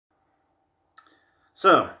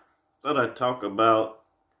So, thought I'd talk about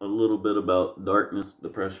a little bit about darkness,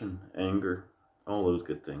 depression, anger, all those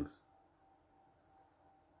good things.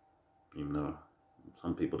 Even though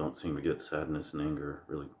some people don't seem to get sadness and anger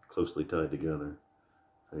really closely tied together.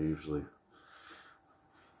 They usually,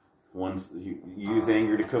 once you use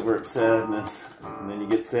anger to cover up sadness, and then you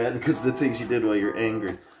get sad because of the things you did while you're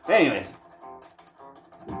angry. Anyways.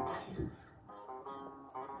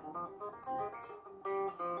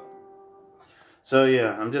 So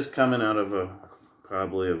yeah, I'm just coming out of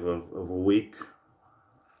probably of a week.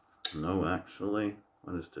 No, actually,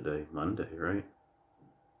 what is today? Monday, right?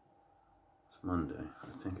 It's Monday. I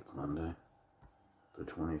think it's Monday. The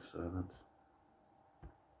 27th.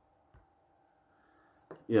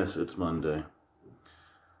 Yes, it's Monday.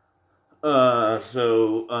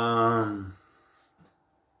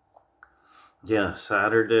 Yeah,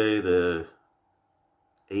 Saturday the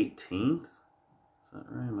 18th. Is that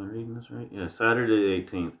right? Am I reading this right? Yeah, Saturday the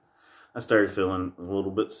 18th. I started feeling a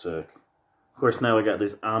little bit sick. Of course, now I got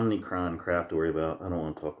this Omicron crap to worry about. I don't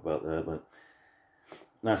want to talk about that, but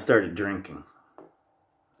I started drinking.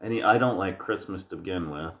 I don't like Christmas to begin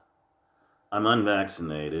with. I'm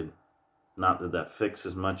unvaccinated. Not that that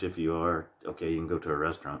fixes much if you are. Okay, you can go to a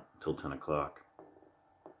restaurant until 10 o'clock.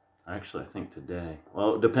 Actually, I think today.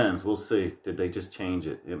 Well, it depends. We'll see. Did they just change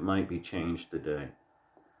it? It might be changed today.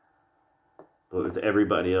 But with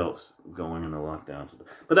everybody else going into lockdowns.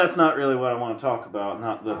 But that's not really what I want to talk about.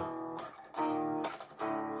 Not the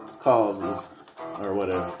causes or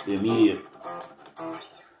whatever. The immediate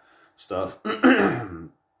stuff.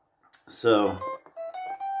 So,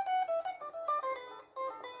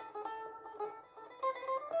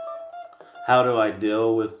 how do I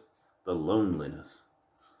deal with the loneliness?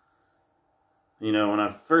 You know, when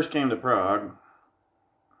I first came to Prague,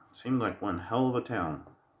 it seemed like one hell of a town.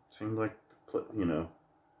 It seemed like, you know,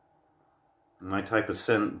 my type of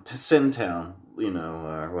sin town, you know,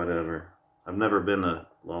 or whatever. I've never been to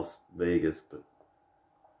Las Vegas, but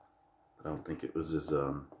I don't think it was as,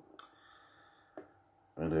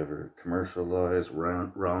 whatever, commercialized,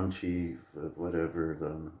 raunchy, whatever,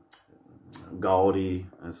 gaudy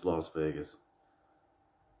as Las Vegas.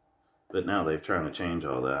 But now they're trying to change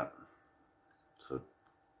all that. So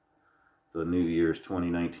the New Year's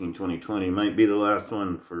 2019-2020 might be the last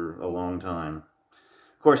one for a long time.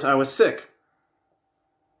 Of course, I was sick.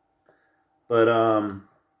 But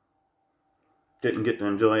didn't get to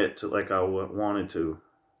enjoy it like I wanted to.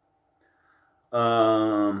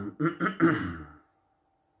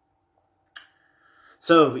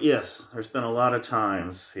 So, yes, there's been a lot of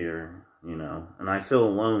times here, you know, and I feel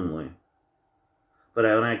lonely. But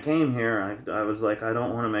when I came here, I was like, I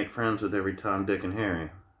don't want to make friends with every Tom, Dick, and Harry.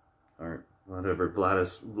 Or whatever, you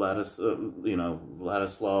know,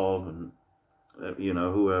 Vladislav, and, you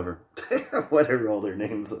know, whoever. Whatever all their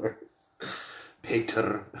names are.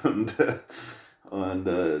 Peter, and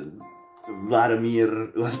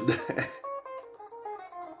Vladimir.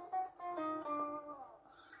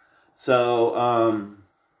 So,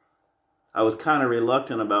 I was kind of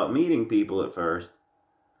reluctant about meeting people at first.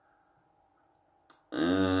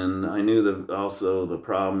 And I knew also the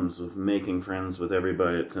problems of making friends with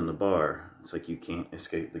everybody that's in the bar. It's like you can't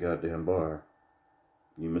escape the goddamn bar.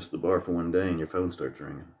 You miss the bar for one day and your phone starts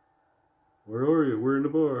ringing. Where are you? We're in the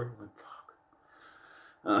bar. Like,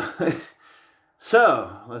 fuck.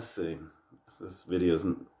 So, let's see. This video's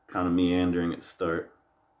kind of meandering at the start.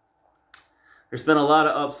 There's been a lot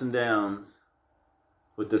of ups and downs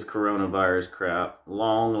with this coronavirus crap.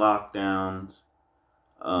 Long lockdowns.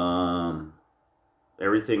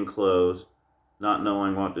 Everything closed. Not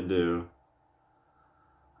knowing what to do.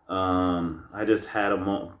 I just had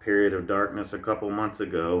a period of darkness a couple months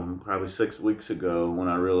ago, probably 6 weeks ago, when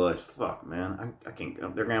I realized, fuck, man, I can't.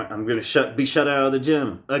 I'm gonna be shut out of the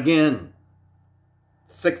gym again.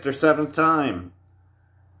 6th or 7th time.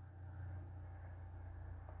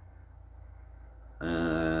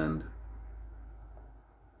 And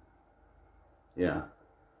yeah,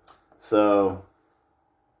 so,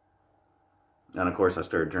 and of course I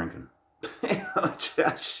started drinking.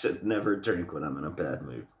 I should never drink when I'm in a bad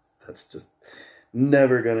mood. That's just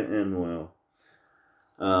never gonna end well.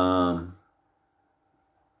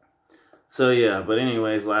 So yeah, but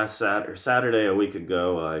anyways, last Saturday a week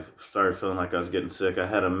ago, I started feeling like I was getting sick. I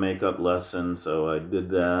had a makeup lesson, so I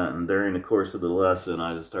did that, and during the course of the lesson,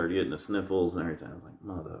 I just started getting the sniffles and everything. I was like,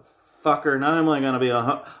 motherfucker, not only am I gonna be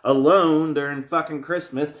alone during fucking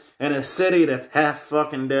Christmas in a city that's half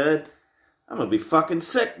fucking dead, I'm gonna be fucking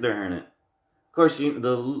sick during it. Of course,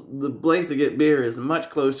 the place to get beer is much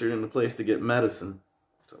closer than the place to get medicine.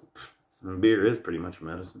 So, and beer is pretty much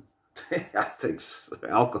medicine. I think so.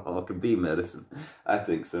 Alcohol can be medicine. I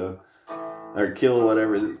think so. Or kill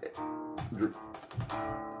whatever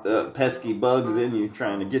pesky bugs in you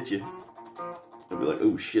trying to get you. They'll be like,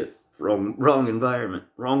 oh shit, wrong environment,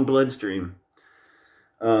 wrong bloodstream.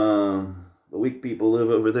 The weak people live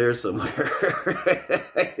over there somewhere.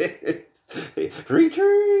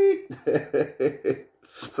 Retreat!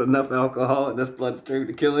 It's enough alcohol in this bloodstream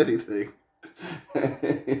to kill anything.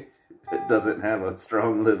 It doesn't have a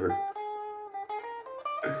strong liver.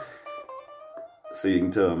 So you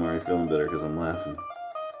can tell I'm already feeling better because I'm laughing.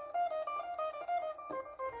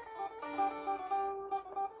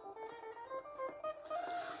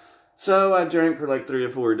 So I drank for like 3 or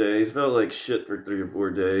 4 days. Felt like shit for 3 or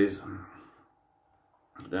 4 days.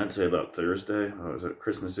 I'd say about Thursday. What was it?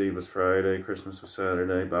 Christmas Eve was Friday. Christmas was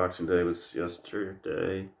Saturday. Boxing Day was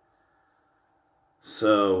yesterday.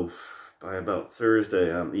 So by about Thursday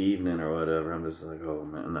evening or whatever, I'm just like, oh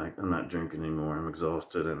man, I'm not drinking anymore. I'm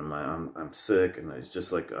exhausted and I'm sick. And it's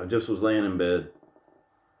just like, I just was laying in bed.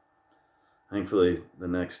 Thankfully, the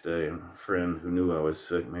next day, a friend who knew I was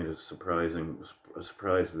sick made a surprise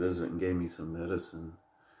visit and gave me some medicine.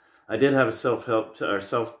 I did have a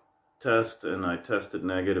self-test, and I tested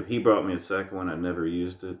negative. He brought me a second one. I never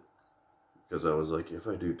used it because I was like, if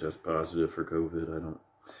I do test positive for COVID, I don't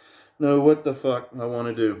know what the fuck I want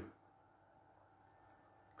to do.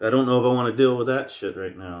 I don't know if I want to deal with that shit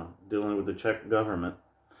right now, dealing with the Czech government.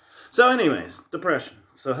 So anyways, depression.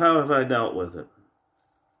 So how have I dealt with it?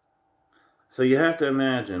 So you have to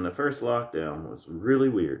imagine the first lockdown was really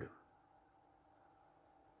weird.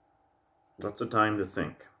 Lots of time to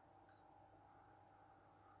think.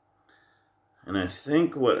 And I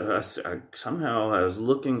think somehow I was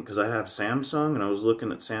looking, because I have Samsung, and I was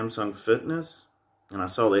looking at Samsung Fitness, and I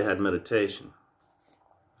saw they had meditation.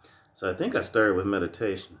 So I think I started with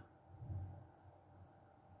meditation.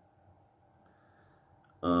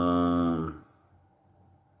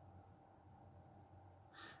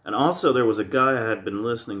 And also there was a guy I had been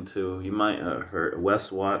listening to, you might have heard,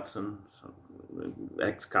 Wes Watson,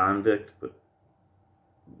 ex-convict, but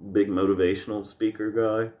big motivational speaker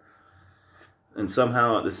guy. And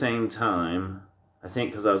somehow at the same time, I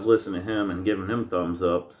think because I was listening to him and giving him thumbs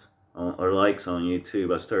ups or likes on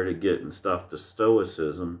YouTube, I started getting stuff to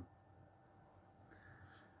Stoicism.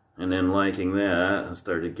 And then liking that, I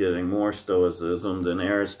started getting more Stoicism than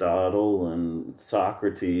Aristotle and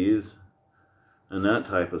Socrates and that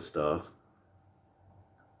type of stuff.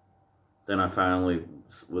 Then I finally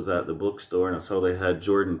was at the bookstore and I saw they had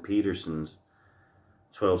Jordan Peterson's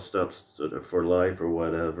 12 Steps for Life or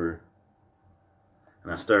whatever.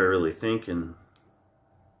 And I started really thinking,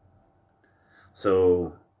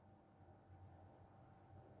 so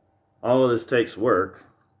all of this takes work.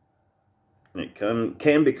 It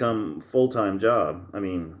can become a full-time job. I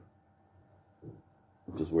mean,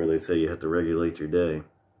 which is where they say you have to regulate your day.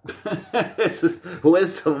 It's just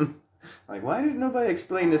wisdom. Like, why did nobody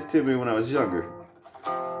explain this to me when I was younger?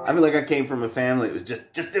 I feel like I came from a family that was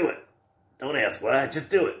just do it. Don't ask why, just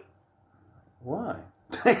do it. Why?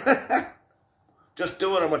 Just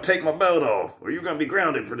do it, I'm going to take my belt off, or you're going to be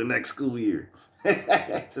grounded for the next school year.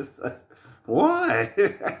 Just like, why?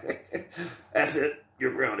 That's it,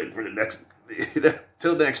 you're grounded for the next,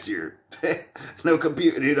 till next year. No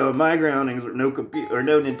computer, my groundings were no computer, or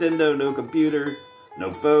no Nintendo, no computer,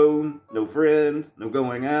 no phone, no friends, no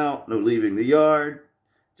going out, no leaving the yard.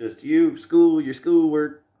 Just you, school, your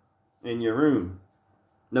schoolwork, in your room.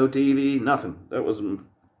 No TV, nothing. That was...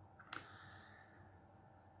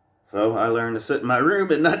 So I learned to sit in my room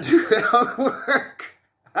and not do homework.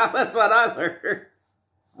 That's what I learned.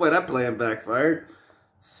 Boy, that plan backfired.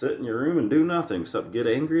 Sit in your room and do nothing except get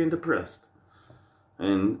angry and depressed.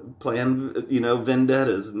 And plan,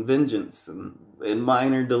 vendettas and vengeance and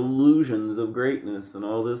minor delusions of greatness and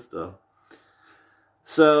all this stuff.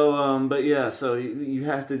 So, but yeah, so you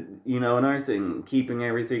have to, another thing, keeping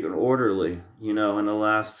everything orderly. In the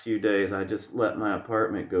last few days, I just let my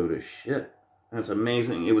apartment go to shit. That's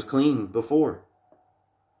amazing. It was clean before.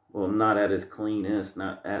 Well, not at its cleanest,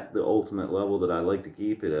 not at the ultimate level that I like to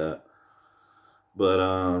keep it at. But,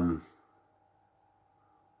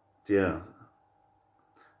 yeah.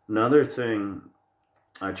 Another thing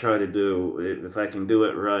I try to do, if I can do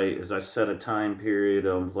it right, is I set a time period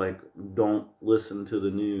of, don't listen to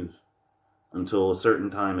the news until a certain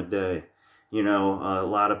time of day. A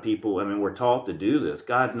lot of people, we're taught to do this.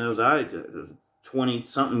 God knows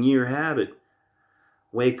 20-something year habit.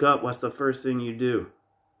 Wake up, what's the first thing you do?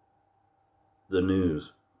 The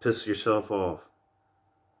news. Piss yourself off.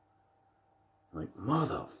 Like,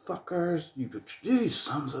 motherfuckers, these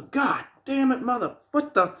sons of God damn it,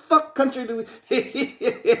 what the fuck country do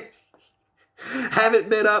we... Haven't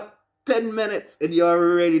been up 10 minutes and you're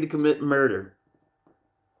already ready to commit murder.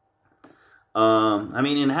 I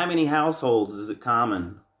mean, in how many households is it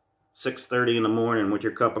common? 6:30 in the morning with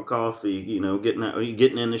your cup of coffee, you know, getting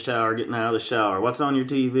in the shower, getting out of the shower. What's on your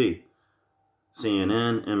TV?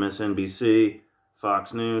 CNN, MSNBC,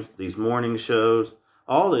 Fox News, these morning shows,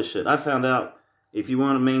 all this shit. I found out if you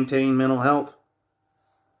want to maintain mental health,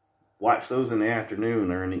 watch those in the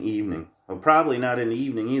afternoon or in the evening. Well, probably not in the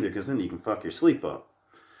evening either, because then you can fuck your sleep up.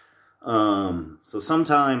 So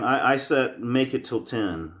sometime I make it till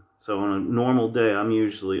 10. So on a normal day, I'm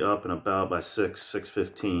usually up and about by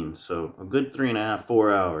 6:15. So a good 3.5,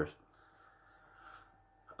 4 hours.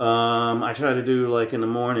 I try to do, like, in the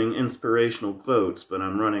morning, inspirational quotes, but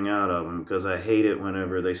I'm running out of them because I hate it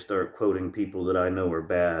whenever they start quoting people that I know are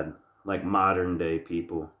bad, like modern day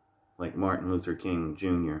people, like Martin Luther King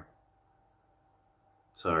Jr.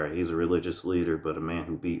 Sorry, he's a religious leader, but a man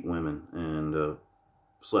who beat women and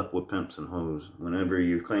slept with pimps and hoes. Whenever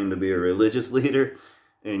you claim to be a religious leader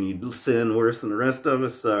and you sin worse than the rest of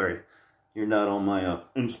us, sorry, you're not on my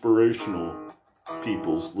inspirational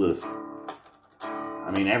people's list.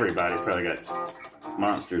 I mean, everybody's probably got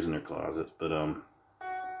monsters in their closets, but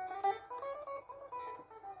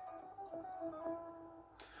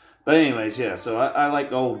anyways, yeah, so I like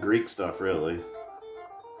the old Greek stuff, really.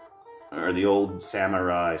 Or the old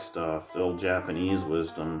samurai stuff, the old Japanese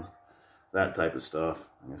wisdom, that type of stuff.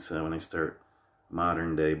 Like I said, when they start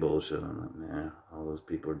modern day bullshit, I'm like, nah, all those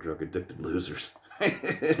people are drug addicted losers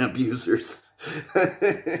and abusers.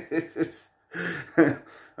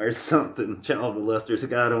 Or something, child molesters,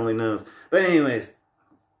 God only knows. But anyways,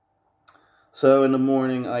 so in the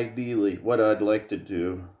morning, ideally, what I'd like to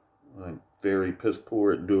do, I'm very piss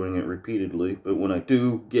poor at doing it repeatedly, but when I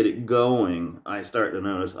do get it going, I start to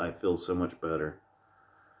notice I feel so much better.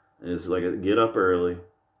 It's like I get up early,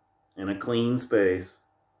 in a clean space,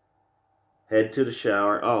 head to the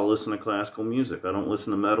shower. I'll listen to classical music. I don't listen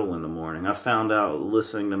to metal in the morning. I found out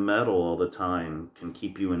listening to metal all the time can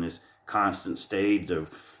keep you in this constant state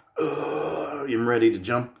of, I'm ready to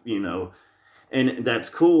jump, you know. And that's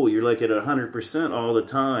cool. You're like at 100% all the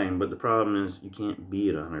time. But the problem is you can't be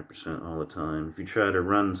at 100% all the time. If you try to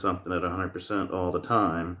run something at 100% all the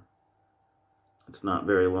time, it's not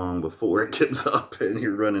very long before it gives up and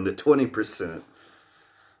you're running at 20%.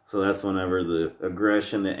 So that's whenever the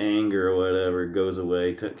aggression, the anger, or whatever goes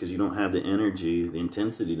away, because you don't have the energy, the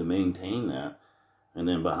intensity to maintain that. And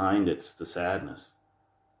then behind it's the sadness.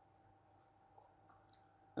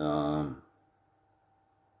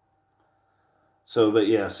 So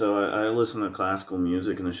I listen to classical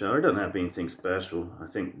music in the shower. It doesn't have to be anything special. I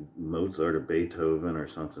think Mozart or Beethoven or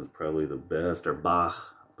something's probably the best, or Bach.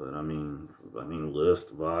 But I mean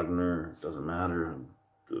Liszt, Wagner, it doesn't matter.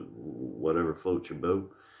 Whatever floats your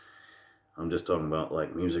boat. I'm just talking about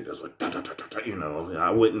like music that's like, you know, I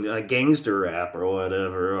wouldn't, a gangster rap or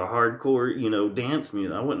whatever, a hardcore, you know, dance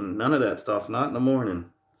music. I wouldn't, none of that stuff, not in the morning.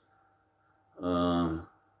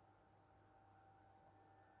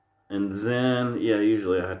 And then, yeah,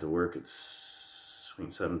 usually I have to work at between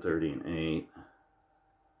 7:30 and 8.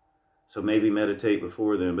 So maybe meditate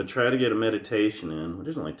before then, but try to get a meditation in, which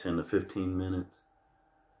is only 10 to 15 minutes.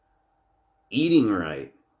 Eating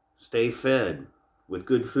right. Stay fed with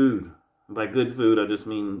good food. By good food, I just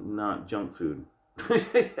mean not junk food.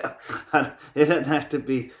 It doesn't have to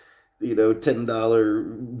be, you know,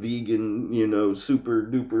 $10 vegan, you know, super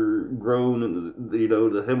duper grown in, you know,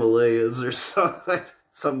 the Himalayas or something.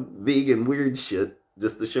 Some vegan weird shit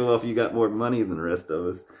just to show off you got more money than the rest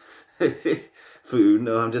of us. Food.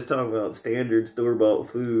 No, I'm just talking about standard store-bought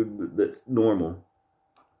food that's normal.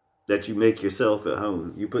 That you make yourself at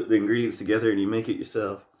home. You put the ingredients together and you make it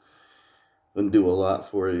yourself. It'll do a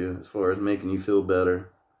lot for you as far as making you feel better.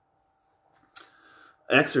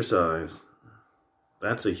 Exercise.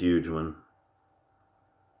 That's a huge one.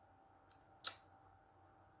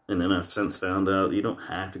 And then I've since found out you don't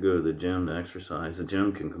have to go to the gym to exercise. The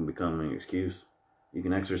gym can become an excuse. You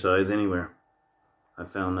can exercise anywhere. I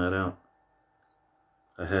found that out.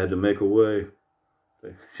 I had to make a way.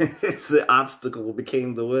 The obstacle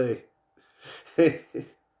became the way.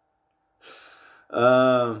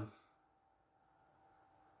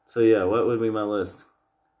 So yeah, what would be my list?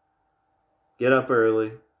 Get up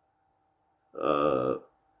early.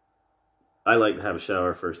 I like to have a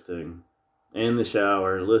shower first thing. In the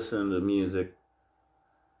shower, listen to music.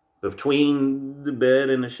 Between the bed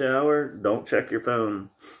and the shower, don't check your phone.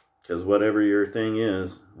 Because whatever your thing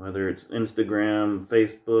is, whether it's Instagram,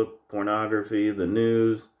 Facebook, pornography, the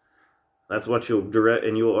news, that's what you'll direct,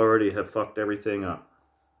 and you'll already have fucked everything up.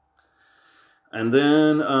 And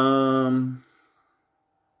then,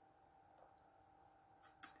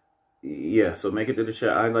 yeah, so make it to the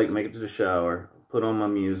shower. I like make it to the shower, put on my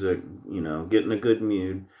music, you know, get in a good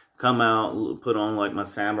mood, come out, put on like my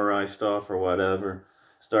samurai stuff or whatever,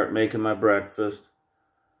 start making my breakfast,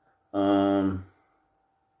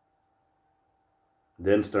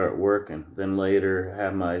 then start working. Then later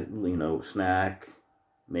have my, you know, snack,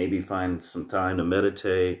 maybe find some time to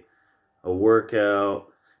meditate, a workout,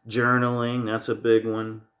 journaling, that's a big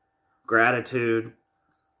one, gratitude.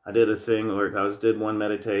 I did a thing where did one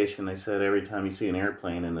meditation. They said every time you see an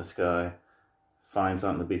airplane in the sky, find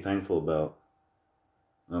something to be thankful about.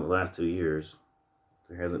 Well, the last 2 years,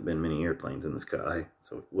 there hasn't been many airplanes in the sky,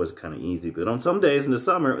 so it was kind of easy. But on some days in the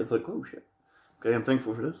summer, it's like, oh shit. Okay, I'm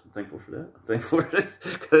thankful for this. I'm thankful for that. I'm thankful for this.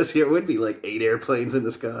 Because there would be like 8 airplanes in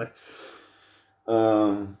the sky.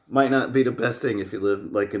 Might not be the best thing if you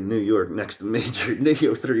live like in New York next to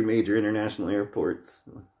major, 3 major international airports.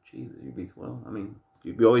 Jeez, you'd be, well, I mean,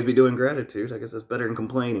 you'd always be doing gratitude. I guess that's better than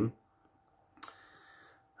complaining.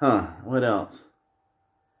 Huh, what else?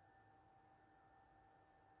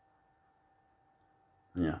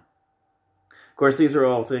 Yeah. Of course, these are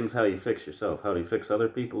all things how you fix yourself. How do you fix other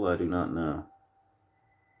people? I do not know.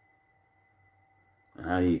 And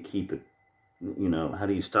how do you keep it, you know, how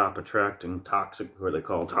do you stop attracting toxic, what they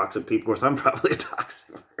call toxic people? Of course, I'm probably a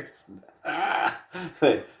toxic person.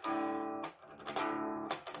 But,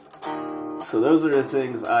 so those are the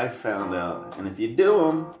things I found out. And if you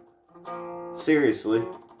do them, seriously,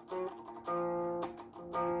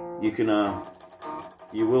 you can,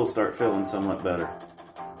 you will start feeling somewhat better.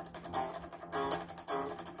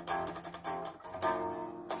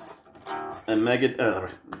 And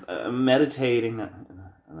meditating,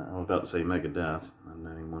 I was about to say Megadeth,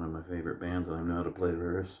 not even one of my favorite bands, I don't know how to play the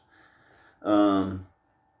verse.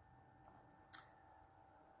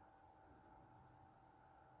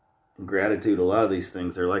 Gratitude, a lot of these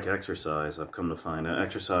things, they're like exercise. I've come to find out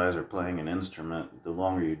exercise or playing an instrument, the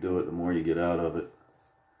longer you do it, the more you get out of it.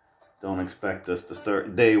 Don't expect us to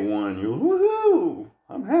start day one, you're woohoo,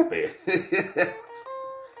 I'm happy.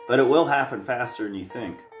 But it will happen faster than you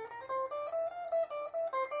think.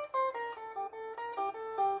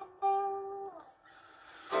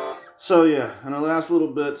 So yeah, in the last little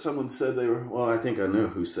bit, someone said they were, well, I think I knew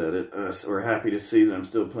who said it, were happy to see that I'm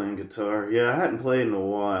still playing guitar. Yeah, I hadn't played in a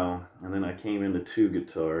while, and then I came into 2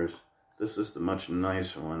 guitars. This is the much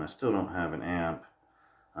nicer one. I still don't have an amp.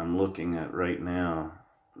 I'm looking at right now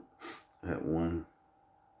at one.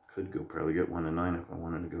 Could go probably get one tonight if I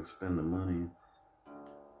wanted to go spend the money.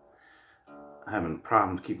 I'm having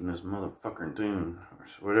problems keeping this motherfucker in tune. Or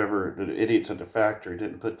whatever, the idiots at the factory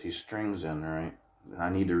didn't put these strings in right.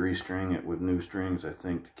 I need to restring it with new strings, I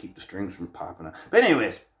think, to keep the strings from popping out. But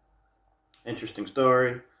anyways, interesting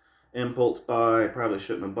story. Impulse buy, probably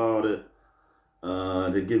shouldn't have bought it.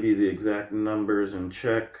 To give you the exact numbers and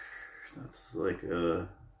check, that's like,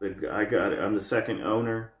 I got it. I'm the second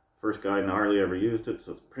owner. First guy gnarly ever used it,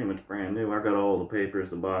 so it's pretty much brand new. I got all the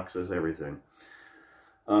papers, the boxes, everything.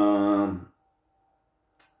 I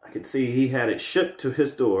could see he had it shipped to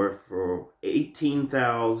his door for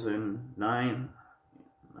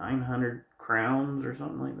 18,900 crowns or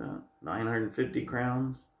something like that. 950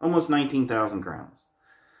 crowns. Almost 19,000 crowns.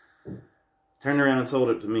 Turned around and sold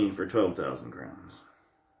it to me for 12,000 crowns.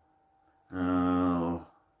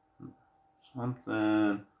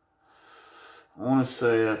 Something. I want to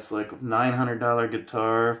say that's like a $900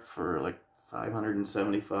 guitar for like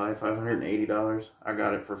 $575, $580. I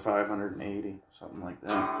got it for $580, something like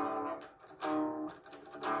that.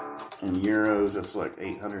 In euros, it's like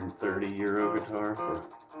 830 euro guitar for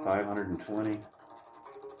 520.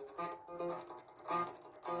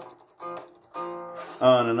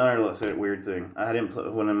 Oh, and another, let's say, weird thing. I didn't play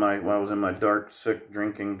when I was in my dark, sick,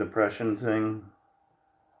 drinking, depression thing.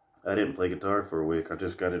 I didn't play guitar for a week. I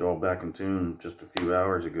just got it all back in tune just a few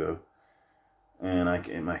hours ago,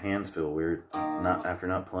 and my hands feel weird. After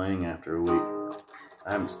not playing after a week.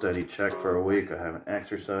 I haven't studied Czech for a week. I haven't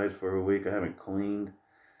exercised for a week. I haven't cleaned.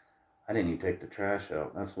 I didn't even take the trash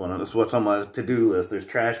out. That's what's on my to-do list. There's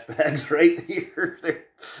trash bags right here.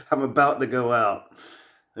 I'm about to go out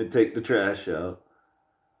and take the trash out.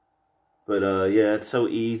 But yeah, it's so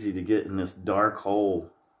easy to get in this dark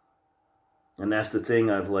hole. And that's the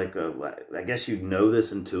thing. I guess you know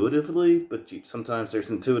this intuitively, but sometimes there's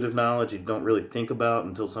intuitive knowledge you don't really think about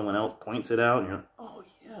until someone else points it out, and you're like, oh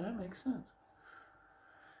yeah, that makes sense.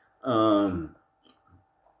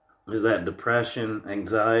 Is that depression,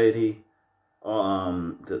 anxiety,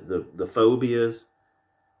 the phobias?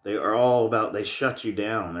 They are all about, they shut you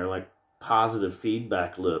down. They're like positive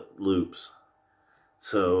feedback loops.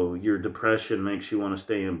 So your depression makes you want to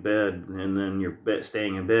stay in bed, and then your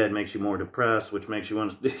staying in bed makes you more depressed, which makes you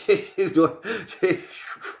want to...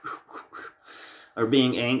 Or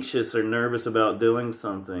being anxious or nervous about doing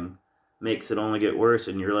something makes it only get worse,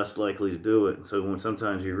 and you're less likely to do it. And so when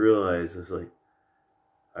sometimes you realize, it's like,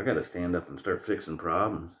 I got to stand up and start fixing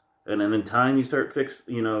problems. And then in time you start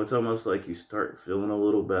it's almost like you start feeling a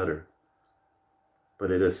little better. But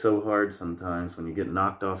it is so hard sometimes when you get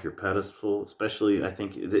knocked off your pedestal, especially, I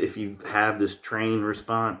think, if you have this trained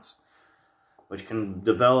response, which can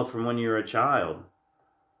develop from when you're a child.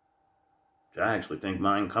 Which I actually think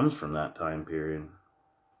mine comes from that time period.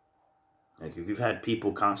 Like, if you've had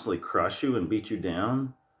people constantly crush you and beat you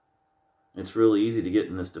down, it's really easy to get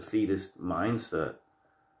in this defeatist mindset.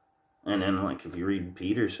 And then, like, if you read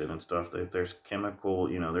Peterson and stuff, there's chemical,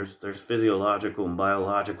 there's physiological and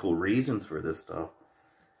biological reasons for this stuff.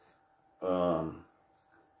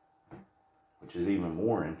 Which is even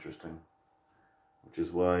more interesting. Which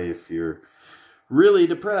is why if you're really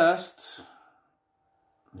depressed,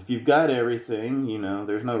 if you've got everything,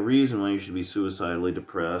 there's no reason why you should be suicidally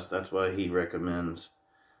depressed. That's why he recommends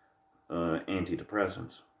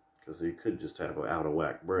antidepressants. Because you could just have an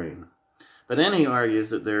out-of-whack brain. But then he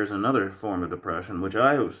argues that there's another form of depression, which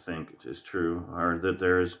I always think is true, or that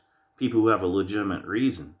there's people who have a legitimate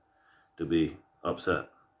reason to be upset.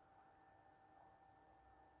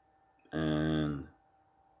 And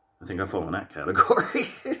I think I fall in that category.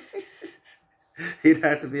 He'd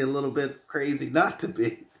have to be a little bit crazy not to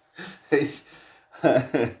be.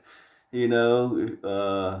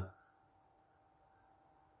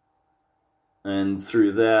 And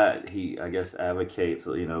through that, he, I guess, advocates,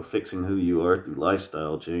 fixing who you are through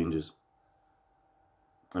lifestyle changes.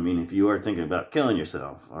 I mean, if you are thinking about killing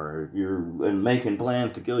yourself, or if you're making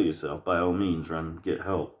plans to kill yourself, by all means, get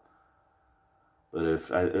help.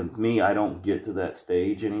 But I don't get to that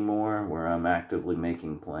stage anymore where I'm actively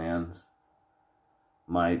making plans.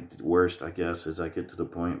 My worst, I guess, is I get to the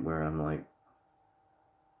point where I'm like,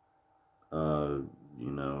 I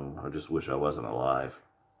just wish I wasn't alive.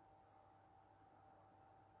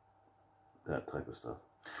 That type of stuff.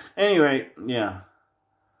 Anyway, yeah.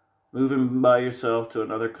 Moving by yourself to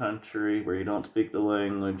another country where you don't speak the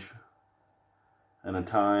language, in a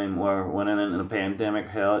time where when a pandemic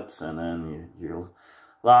hits, and then you're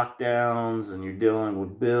lockdowns, and you're dealing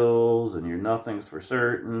with bills, and nothing's for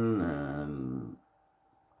certain, and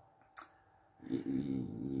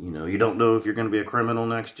you don't know if you're going to be a criminal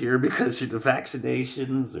next year because of the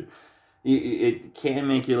vaccinations, or it can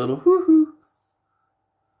make you a little hoo-hoo.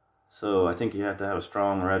 So I think you have to have a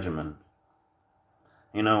strong regimen.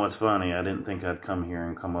 What's funny, I didn't think I'd come here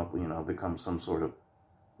and come up, become some sort of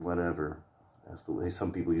whatever. That's the way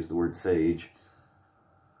some people use the word sage.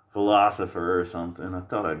 Philosopher or something. I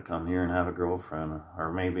thought I'd come here and have a girlfriend,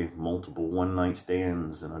 or maybe multiple one-night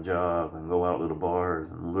stands and a job, and go out to the bars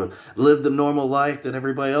and live the normal life that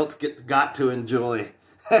everybody else got to enjoy.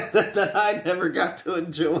 that I never got to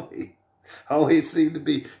enjoy. Always seemed to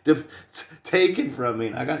be taken from me.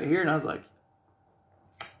 And I got here and I was like,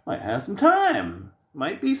 might have some time.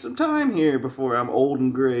 Might be some time here before I'm old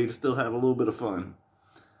and gray to still have a little bit of fun.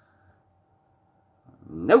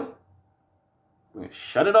 Nope. We're going to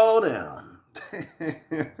shut it all down.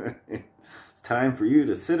 It's time for you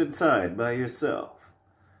to sit inside by yourself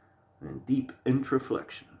in deep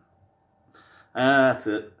introspection. That's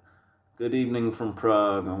it. Good evening from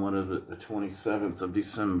Prague on, what is it, the 27th of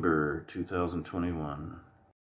December, 2021.